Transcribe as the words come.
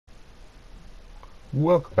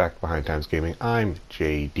Welcome back to Behind Times Gaming. I'm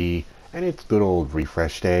JD, and it's good old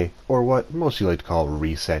refresh day, or what most of you like to call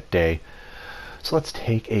reset day. So let's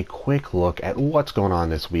take a quick look at what's going on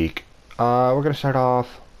this week. We're going to start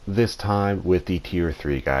off this time with the Tier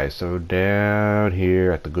 3 guys. So down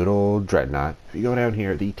here at the good old Dreadnought, if you go down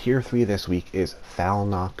here, the Tier 3 this week is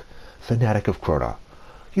Falnock, Fanatic of Crota.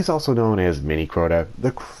 He's also known as Mini Crota.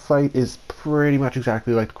 The fight is pretty much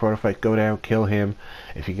exactly like the Crota fight. Go down, kill him.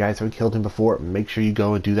 If you guys haven't killed him before, make sure you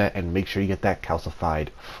go and do that, and make sure you get that calcified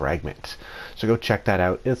fragment. So go check that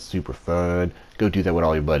out. It's super fun. Go do that with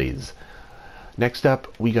all your buddies. Next up,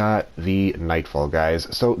 we got the Nightfall guys.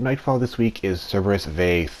 So Nightfall this week is Cerberus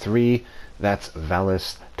Ve 3. That's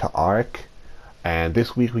Valis to Arc. And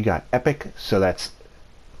this week we got Epic, so that's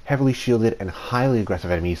heavily shielded and highly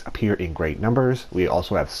aggressive enemies appear in great numbers. We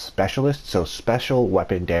also have Specialist, so special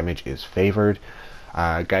weapon damage is favored.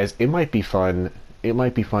 Guys, it might be fun. It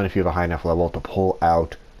might be fun if you have a high enough level to pull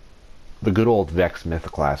out the good old Vex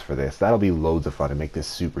Myth class for this. That'll be loads of fun and make this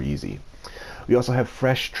super easy. We also have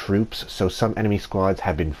fresh troops, so some enemy squads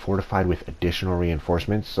have been fortified with additional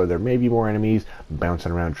reinforcements, so there may be more enemies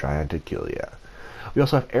bouncing around trying to kill you. We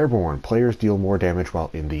also have Airborne. Players deal more damage while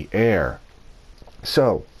in the air.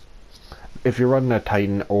 So, if you're running a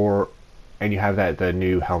Titan and you have the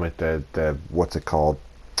new helmet, the what's it called?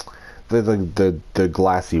 The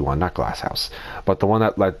glassy one, not glass house, but the one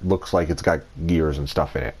that looks like it's got gears and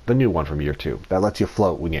stuff in it. The new one from year 2 that lets you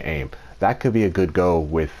float when you aim. That could be a good go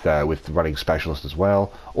with running specialist as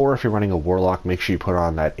well. Or if you're running a warlock, make sure you put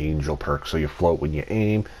on that angel perk so you float when you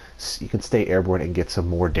aim. You can stay airborne and get some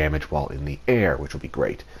more damage while in the air, which will be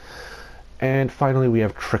great. And finally we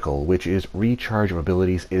have Trickle, which is recharge of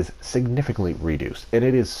abilities is significantly reduced. And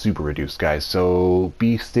it is super reduced, guys, so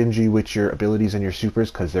be stingy with your abilities and your supers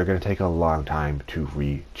because they're going to take a long time to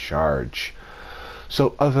recharge.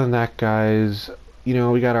 So other than that, guys, you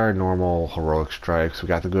know, we got our normal heroic strikes. We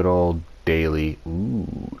got the good old daily,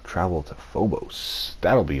 travel to Phobos.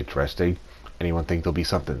 That'll be interesting. Anyone think there'll be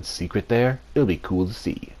something secret there? It'll be cool to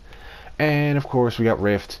see. And of course we got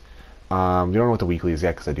Rift. We don't know what the weekly is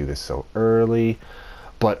yet because I do this so early.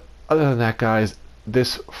 But other than that, guys,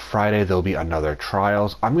 this Friday there'll be another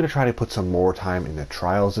Trials. I'm going to try to put some more time in the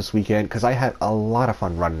Trials this weekend because I had a lot of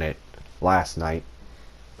fun running it last night.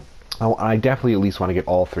 I definitely at least want to get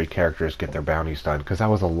all 3 characters, get their bounties done because that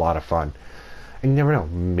was a lot of fun. And you never know,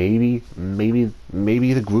 maybe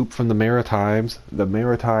the group from the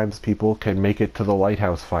Maritimes people can make it to the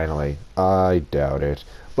lighthouse finally. I doubt it,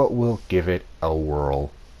 but we'll give it a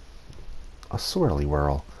whirl. A swirly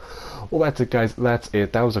whirl. Well, that's it, guys. That's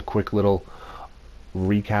it. That was a quick little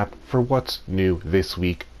recap for what's new this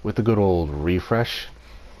week with the good old refresh.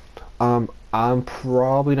 I'm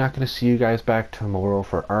probably not going to see you guys back tomorrow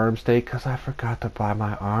for Arms Day because I forgot to buy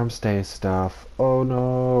my Arms Day stuff. Oh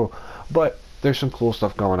no. But there's some cool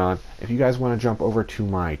stuff going on. If you guys want to jump over to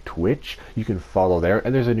my Twitch, you can follow there.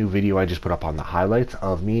 And there's a new video I just put up on the highlights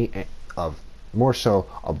of me, of more so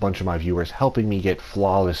a bunch of my viewers helping me get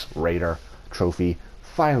Flawless Raider trophy.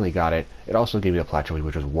 Finally got it. It also gave me a platinum,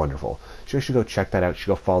 which was wonderful. So you should go check that out. You should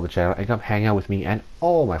go follow the channel and come hang out with me and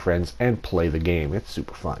all my friends and play the game. It's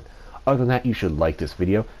super fun. Other than that, you should like this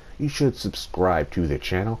video. You should subscribe to the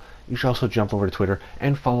channel. You should also jump over to Twitter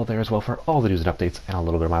and follow there as well for all the news and updates and a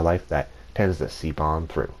little bit of my life that tends to seep on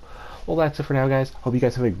through. Well, that's it for now, guys. Hope you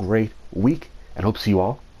guys have a great week and hope to see you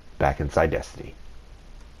all back inside Destiny.